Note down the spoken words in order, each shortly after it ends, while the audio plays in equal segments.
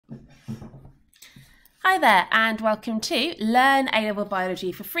Hi there and welcome to Learn A-level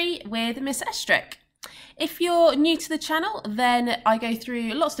Biology for free with Miss Estrick. If you're new to the channel, then I go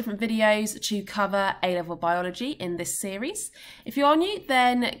through lots of different videos to cover A-level biology in this series. If you are new,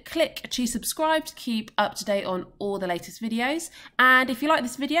 then click to subscribe to keep up to date on all the latest videos. And if you like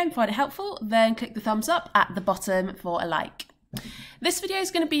this video and find it helpful, then click the thumbs up at the bottom for a like. This video is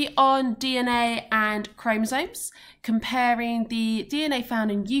going to be on DNA and chromosomes, comparing the DNA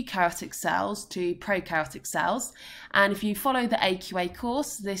found in eukaryotic cells to prokaryotic cells. And if you follow the AQA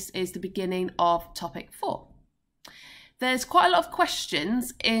course, this is the beginning of topic 4. There's quite a lot of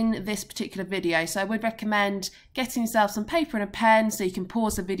questions in this particular video, so I would recommend getting yourself some paper and a pen so you can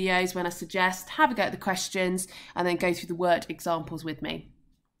pause the videos when I suggest, have a go at the questions, and then go through the word examples with me.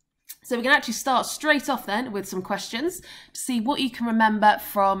 So we can actually start straight off then with some questions to see what you can remember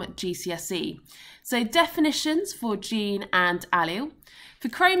from GCSE. So definitions for gene and allele. For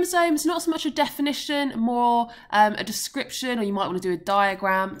chromosomes, not so much a definition, more a description, or you might want to do a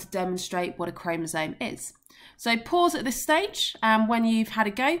diagram to demonstrate what a chromosome is. So pause at this stage, and when you've had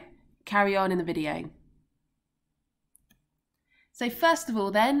a go, carry on in the video. So first of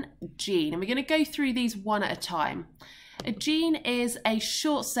all then, gene, and we're going to go through these one at a time. A gene is a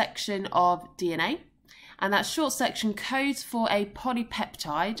short section of DNA, and that short section codes for a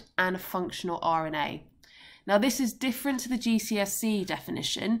polypeptide and a functional RNA. Now this is different to the GCSE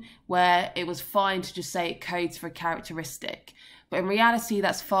definition, where it was fine to just say it codes for a characteristic. But in reality,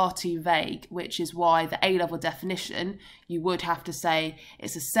 that's far too vague, which is why the A-level definition, you would have to say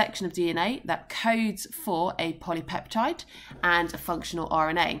it's a section of DNA that codes for a polypeptide and a functional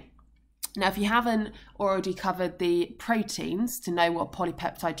RNA. Now, if you haven't already covered the proteins to know what a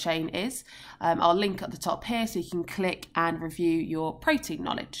polypeptide chain is, I'll link at the top here so you can click and review your protein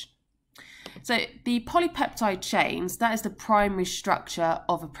knowledge. So the polypeptide chains, that is the primary structure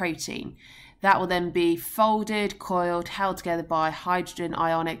of a protein. That will then be folded, coiled, held together by hydrogen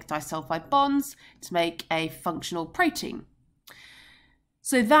ionic disulfide bonds to make a functional protein.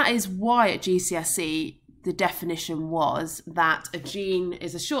 So that is why at GCSE, the definition was that a gene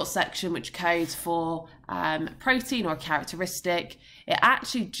is a short section which codes for protein or a characteristic. It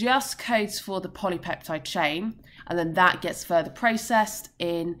actually just codes for the polypeptide chain, and then that gets further processed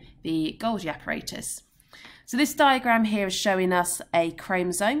in the Golgi apparatus. So this diagram here is showing us a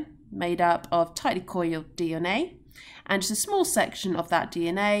chromosome made up of tightly coiled DNA, and just a small section of that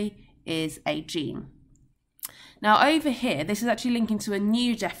DNA is a gene. Now over here, this is actually linking to a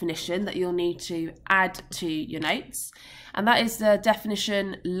new definition that you'll need to add to your notes, and that is the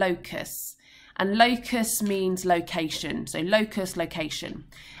definition locus. And locus means location, so locus, location.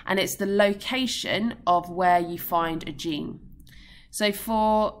 And it's the location of where you find a gene. So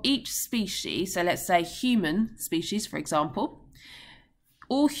for each species, so let's say human species, for example,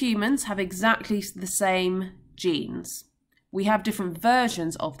 all humans have exactly the same genes. We have different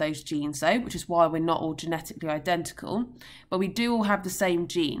versions of those genes though, which is why we're not all genetically identical, but we do all have the same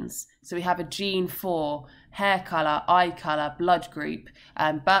genes. So we have a gene for hair colour, eye colour, blood group,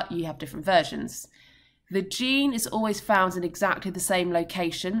 but you have different versions. The gene is always found in exactly the same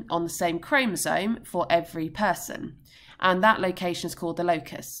location on the same chromosome for every person, and that location is called the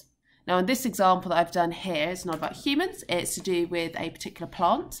locus. Now in this example that I've done here, it's not about humans, it's to do with a particular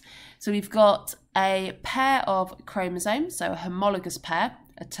plant. So we've got a pair of chromosomes, so a homologous pair,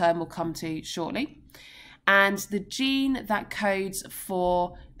 a term we'll come to shortly. And the gene that codes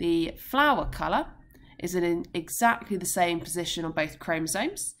for the flower colour is in exactly the same position on both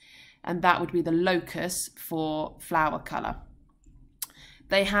chromosomes, and that would be the locus for flower colour.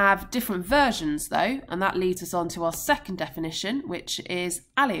 They have different versions though, and that leads us on to our second definition, which is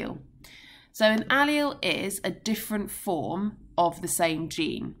allele. So an allele is a different form of the same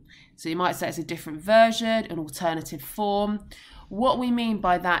gene. So you might say it's a different version, an alternative form. What we mean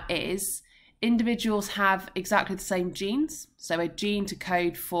by that is individuals have exactly the same genes, so a gene to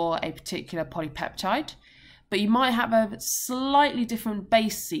code for a particular polypeptide, but you might have a slightly different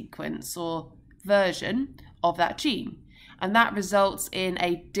base sequence or version of that gene, and that results in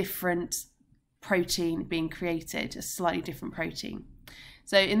a different protein being created, a slightly different protein.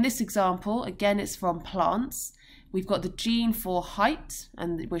 So in this example, again, it's from plants. We've got the gene for height,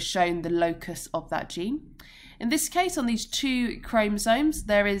 and we're shown the locus of that gene. In this case, on these two chromosomes,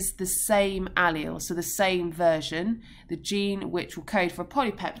 there is the same allele, so the same version, the gene which will code for a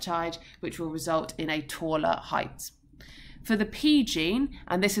polypeptide, which will result in a taller height. For the P gene,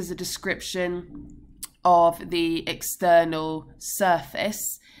 and this is a description of the external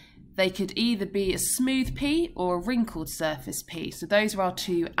surface, they could either be a smooth P or a wrinkled surface P. So those are our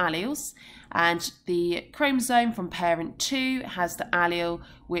two alleles, And the chromosome from parent 2 has the allele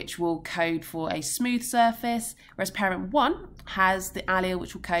which will code for a smooth surface, whereas parent 1 has the allele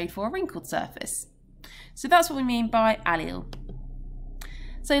which will code for a wrinkled surface. So that's what we mean by allele.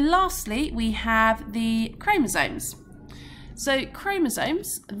 So lastly, we have the chromosomes. So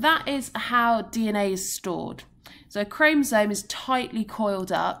chromosomes, that is how DNA is stored. So a chromosome is tightly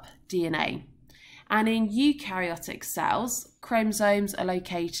coiled up DNA. And in eukaryotic cells, chromosomes are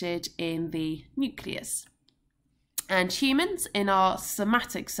located in the nucleus. And humans, in our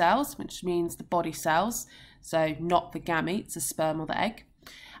somatic cells, which means the body cells, so not the gametes, the sperm or the egg,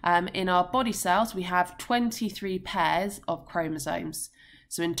 in our body cells, we have 23 pairs of chromosomes.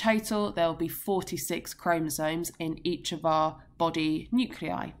 So in total, there will be 46 chromosomes in each of our body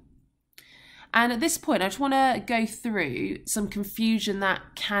nuclei. And at this point, I just want to go through some confusion that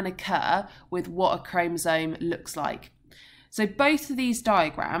can occur with what a chromosome looks like. So both of these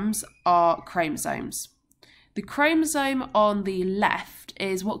diagrams are chromosomes. The chromosome on the left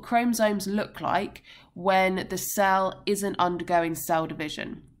is what chromosomes look like when the cell isn't undergoing cell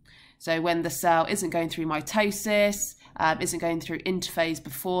division. So when the cell isn't going through mitosis, isn't going through interphase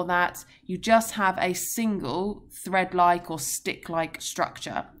before that, you just have a single thread-like or stick-like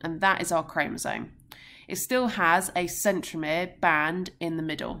structure, and that is our chromosome. It still has a centromere band in the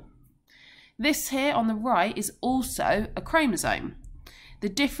middle. This here on the right is also a chromosome. The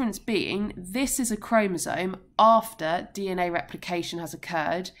difference being this is a chromosome after DNA replication has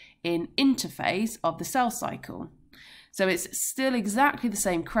occurred in interphase of the cell cycle. So it's still exactly the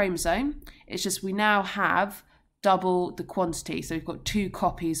same chromosome, it's just we now have double the quantity. So we've got 2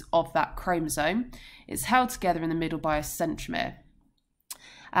 copies of that chromosome. It's held together in the middle by a centromere.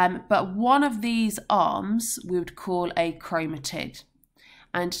 But one of these arms we would call a chromatid.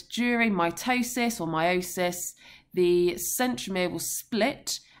 And during mitosis or meiosis, the centromere will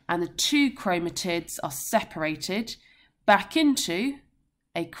split and the 2 chromatids are separated back into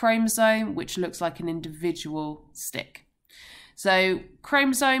a chromosome which looks like an individual stick. So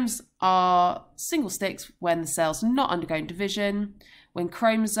chromosomes are single sticks when the cell's not undergoing division. When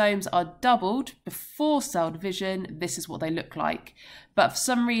chromosomes are doubled before cell division, this is what they look like. But for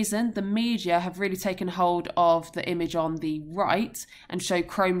some reason, the media have really taken hold of the image on the right and show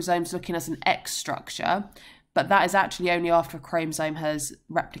chromosomes looking as an X structure, but that is actually only after a chromosome has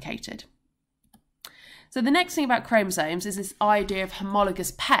replicated. So the next thing about chromosomes is this idea of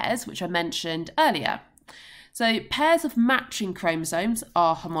homologous pairs, which I mentioned earlier. So pairs of matching chromosomes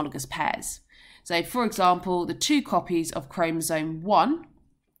are homologous pairs. So for example, the 2 copies of chromosome 1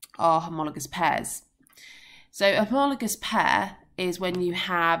 are homologous pairs. So a homologous pair is when you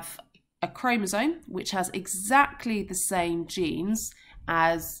have a chromosome which has exactly the same genes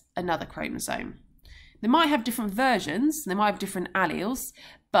as another chromosome. They might have different versions, they might have different alleles,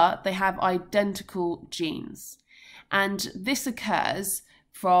 but they have identical genes. And this occurs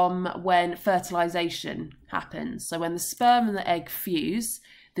from when fertilization happens. So when the sperm and the egg fuse,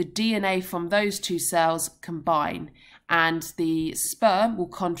 the DNA from those 2 cells combine, and the sperm will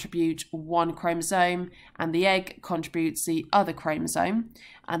contribute 1 chromosome and the egg contributes the other chromosome,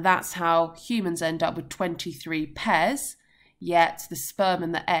 and that's how humans end up with 23 pairs, yet the sperm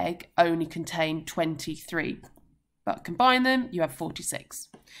and the egg only contain 23. But combine them, you have 46.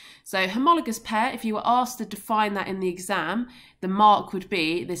 So homologous pair, if you were asked to define that in the exam, the mark would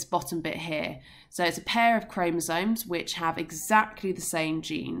be this bottom bit here. So it's a pair of chromosomes which have exactly the same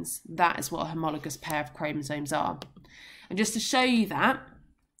genes. That is what a homologous pair of chromosomes are. And just to show you that,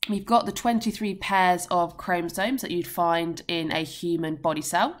 we've got the 23 pairs of chromosomes that you'd find in a human body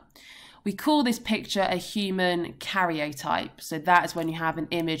cell. We call this picture a human karyotype. So that is when you have an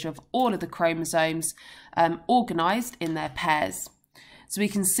image of all of the chromosomes organised in their pairs. So we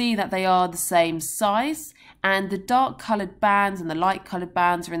can see that they are the same size, and the dark coloured bands and the light coloured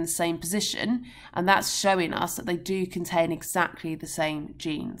bands are in the same position, and that's showing us that they do contain exactly the same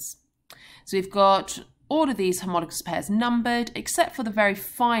genes. So we've got all of these homologous pairs numbered, except for the very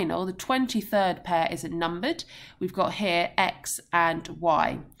final, the 23rd pair isn't numbered. We've got here X and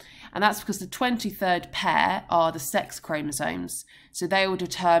Y. And that's because the 23rd pair are the sex chromosomes. So they will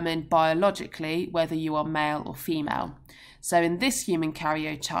determine biologically whether you are male or female. So in this human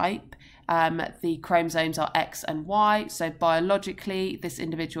karyotype, the chromosomes are X and Y. So biologically, this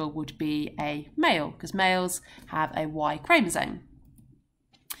individual would be a male because males have a Y chromosome.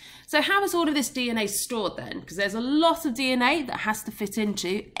 So how is all of this DNA stored then? Because there's a lot of DNA that has to fit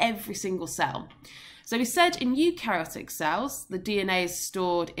into every single cell. So we said in eukaryotic cells, the DNA is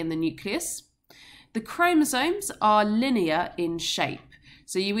stored in the nucleus. The chromosomes are linear in shape.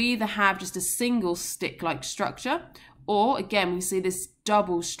 So you either have just a single stick-like structure, Or again, we see this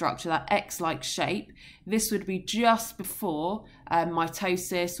double structure, that X-like shape. This would be just before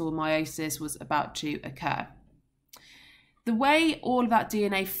mitosis or meiosis was about to occur. The way all of that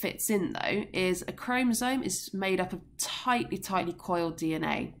DNA fits in though is a chromosome is made up of tightly coiled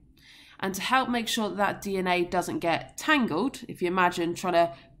DNA. And to help make sure that that DNA doesn't get tangled, if you imagine trying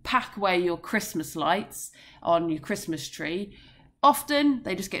to pack away your Christmas lights on your Christmas tree, often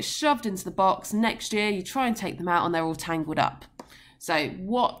they just get shoved into the box. Next year you try and take them out and they're all tangled up. So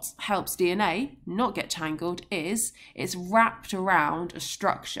what helps DNA not get tangled is it's wrapped around a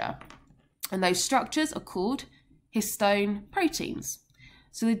structure. And those structures are called histone proteins.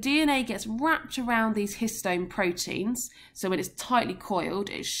 So the DNA gets wrapped around these histone proteins. So when it's tightly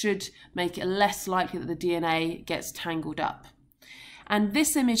coiled, it should make it less likely that the DNA gets tangled up. And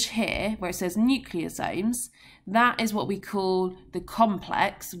this image here, where it says nucleosomes, that is what we call the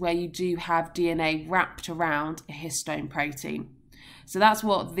complex, where you do have DNA wrapped around a histone protein. So that's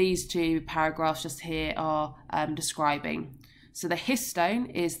what these two paragraphs just here are describing. So the histone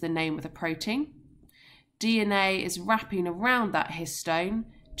is the name of the protein. DNA is wrapping around that histone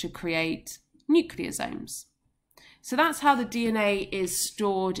to create nucleosomes. So that's how the DNA is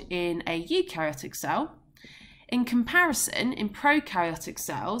stored in a eukaryotic cell. In comparison, in prokaryotic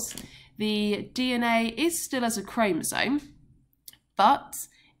cells, the DNA is still as a chromosome, but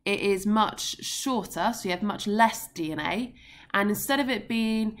it is much shorter, so you have much less DNA, and instead of it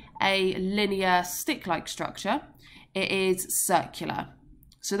being a linear stick-like structure, it is circular.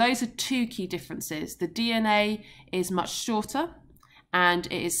 So those are two key differences. The DNA is much shorter and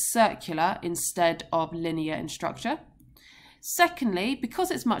it is circular instead of linear in structure. Secondly,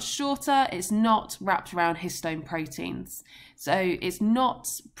 because it's much shorter, it's not wrapped around histone proteins. So it's not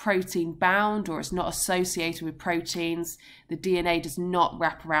protein bound, or it's not associated with proteins. The DNA does not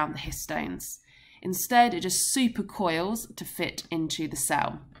wrap around the histones. Instead, it just supercoils to fit into the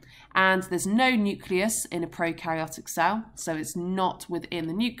cell. And there's no nucleus in a prokaryotic cell, so it's not within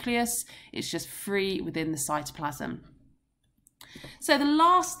the nucleus, it's just free within the cytoplasm. So the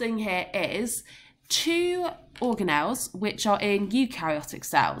last thing here is two organelles which are in eukaryotic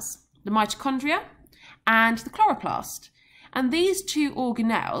cells, the mitochondria and the chloroplast. And these two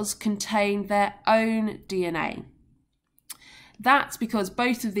organelles contain their own DNA. That's because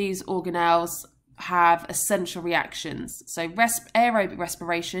both of these organelles have essential reactions. So aerobic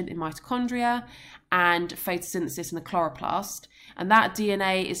respiration in mitochondria and photosynthesis in the chloroplast. And that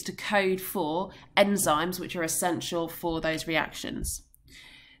DNA is to code for enzymes which are essential for those reactions.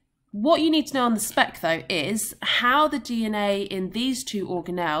 What you need to know on the spec though is how the DNA in these two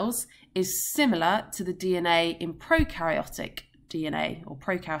organelles is similar to the DNA in prokaryotic DNA or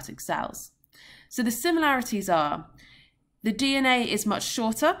prokaryotic cells. So the similarities are the DNA is much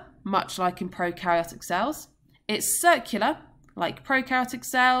shorter, much like in prokaryotic cells. It's circular, like prokaryotic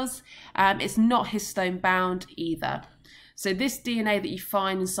cells. It's not histone bound either. So this DNA that you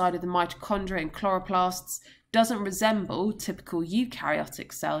find inside of the mitochondria and chloroplasts doesn't resemble typical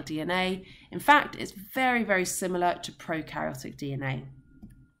eukaryotic cell DNA. In fact, it's very, very similar to prokaryotic DNA.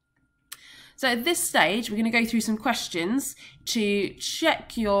 So at this stage, we're going to go through some questions to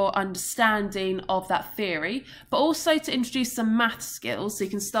check your understanding of that theory, but also to introduce some math skills so you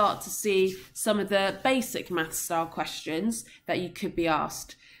can start to see some of the basic math style questions that you could be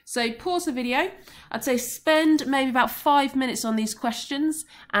asked. So pause the video. I'd say spend maybe about 5 minutes on these questions,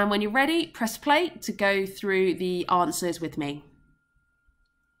 and when you're ready, press play to go through the answers with me.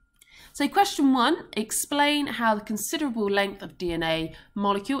 So question 1, explain how the considerable length of DNA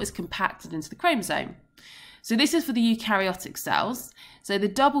molecule is compacted into the chromosome. So this is for the eukaryotic cells. So the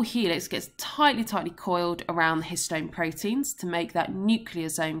double helix gets tightly coiled around the histone proteins to make that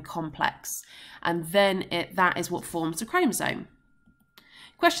nucleosome complex. And then that is what forms a chromosome.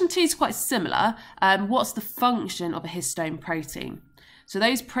 Question 2 is quite similar. What's the function of a histone protein? So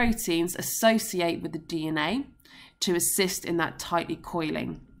those proteins associate with the DNA to assist in that tightly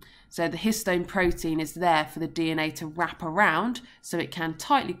coiling. So the histone protein is there for the DNA to wrap around so it can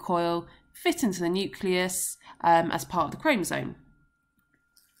tightly coil, fit into the nucleus as part of the chromosome.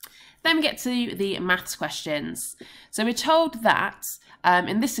 Then we get to the maths questions. So we're told that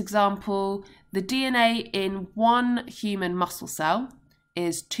in this example, the DNA in one human muscle cell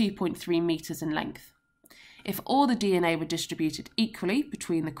is 2.3 meters in length. If all the DNA were distributed equally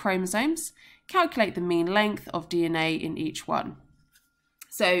between the chromosomes, calculate the mean length of DNA in each one.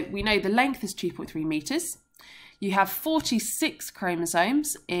 So we know the length is 2.3 meters. You have 46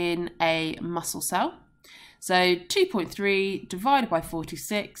 chromosomes in a muscle cell. So 2.3 divided by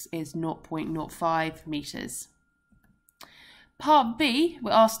 46 is 0.05 meters. Part B, we're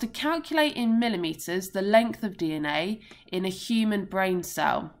asked to calculate in millimetres the length of DNA in a human brain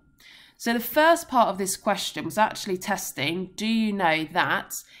cell. So the first part of this question was actually testing, do you know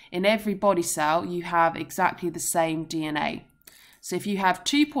that in every body cell you have exactly the same DNA? So if you have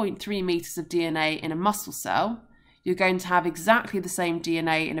 2.3 metres of DNA in a muscle cell, you're going to have exactly the same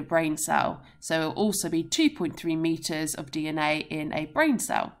DNA in a brain cell. So it will also be 2.3 metres of DNA in a brain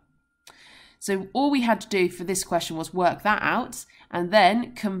cell. So all we had to do for this question was work that out and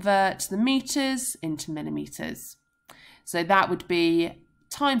then convert the metres into millimetres. So that would be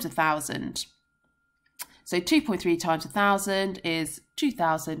times 1,000. So 2.3 times 1,000 is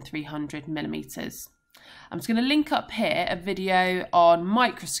 2,300 millimetres. I'm just going to link up here a video on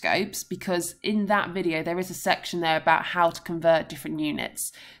microscopes because in that video there is a section there about how to convert different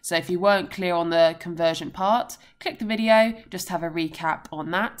units. So if you weren't clear on the conversion part, click the video, just have a recap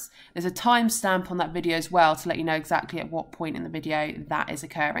on that. There's a timestamp on that video as well to let you know exactly at what point in the video that is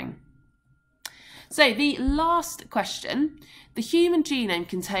occurring. So the last question, the human genome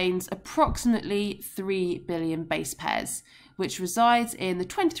contains approximately 3 billion base pairs, which resides in the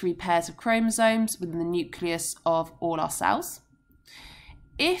 23 pairs of chromosomes within the nucleus of all our cells.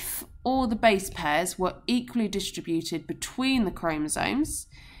 If all the base pairs were equally distributed between the chromosomes,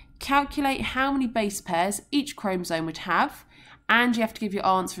 calculate how many base pairs each chromosome would have, and you have to give your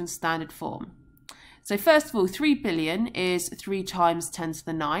answer in standard form. So first of all, 3 billion is 3 times 10 to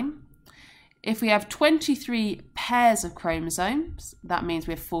the 9. If we have 23 pairs of chromosomes, that means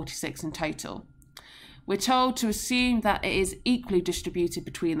we have 46 in total. We're told to assume that it is equally distributed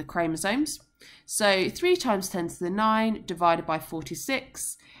between the chromosomes. So 3 times 10 to the 9 divided by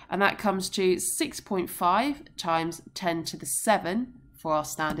 46, and that comes to 6.5 times 10 to the 7 for our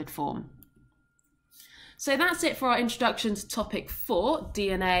standard form. So that's it for our introduction to topic 4,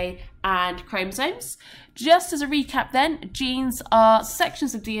 DNA and chromosomes. Just as a recap then, genes are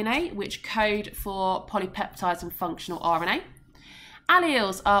sections of DNA which code for polypeptides and functional RNA.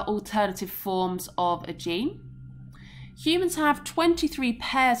 Alleles are alternative forms of a gene. Humans have 23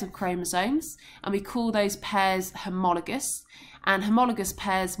 pairs of chromosomes and we call those pairs homologous. And homologous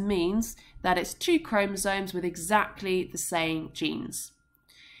pairs means that it's 2 chromosomes with exactly the same genes.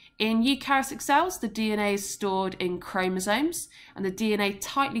 In eukaryotic cells, the DNA is stored in chromosomes and the DNA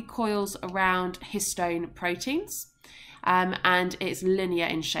tightly coils around histone proteins and it's linear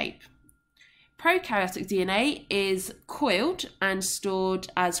in shape. Prokaryotic DNA is coiled and stored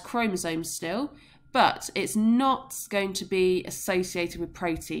as chromosomes still, but it's not going to be associated with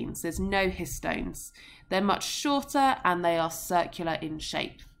proteins. There's no histones. They're much shorter and they are circular in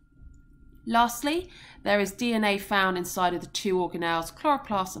shape. Lastly, there is DNA found inside of the 2 organelles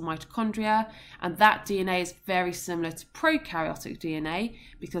chloroplast and mitochondria, and that DNA is very similar to prokaryotic DNA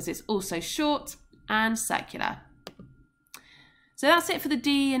because it's also short and circular. So that's it for the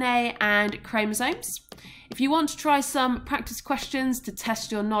DNA and chromosomes. If you want to try some practice questions to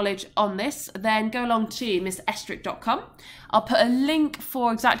test your knowledge on this, then go along to missestrick.com. I'll put a link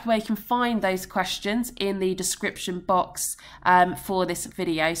for exactly where you can find those questions in the description box for this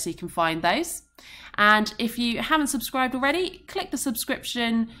video, so you can find those. And if you haven't subscribed already, click the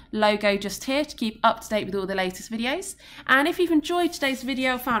subscription logo just here to keep up to date with all the latest videos. And if you've enjoyed today's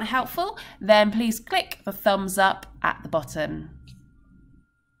video and found it helpful, then please click the thumbs up at the bottom.